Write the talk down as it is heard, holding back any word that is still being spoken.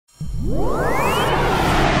Hi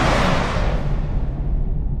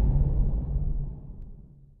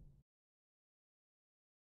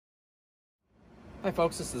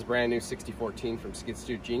folks, this is brand new 6014 from Skid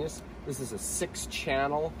Steer Genius. This is a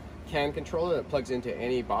 6-channel CAN controller that plugs into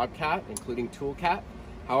any Bobcat, including Toolcat.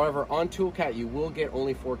 However, on Toolcat you will get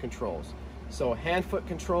only 4 controls. So hand-foot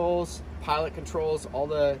controls, pilot controls, all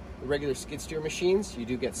the regular skid steer machines, you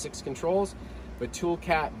do get 6 controls. But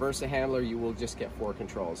Toolcat Versa Handler, you will just get 4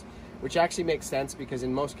 controls. Which actually makes sense because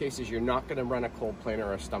in most cases you're not going to run a cold planer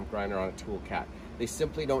or a stump grinder on a Toolcat. They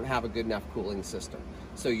simply don't have a good enough cooling system.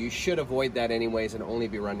 So you should avoid that anyways and only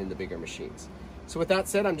be running the bigger machines. So with that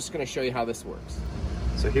said, I'm just going to show you how this works.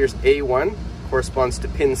 So here's A1, corresponds to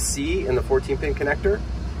pin C in the 14-pin connector.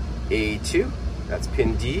 A2, that's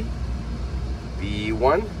pin D.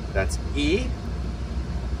 B1, that's E.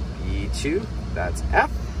 B2, that's F.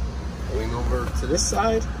 Going over to this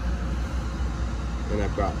side, and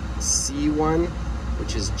I've got C1,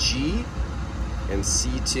 which is G, and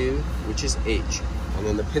C2, which is H. And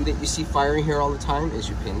then the pin that you see firing here all the time is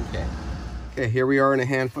your pin K. Okay, here we are in a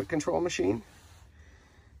hand-foot control machine.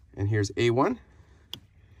 And here's A1,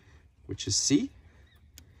 which is C,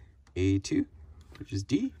 A2, which is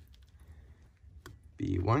D,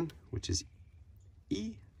 B1, which is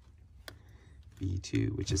E,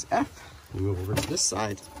 B2, which is F. We move over to this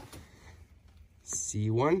side.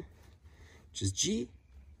 C1, which is G,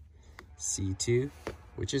 C2,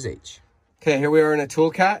 which is H. Okay, here we are in a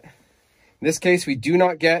Toolcat. In this case, we do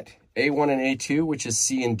not get A1 and A2, which is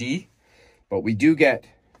C and D, but we do get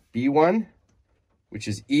B1, which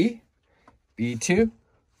is E, B2,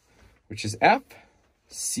 which is F,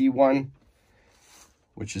 C1,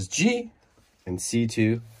 which is G, and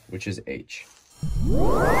C2, which is H.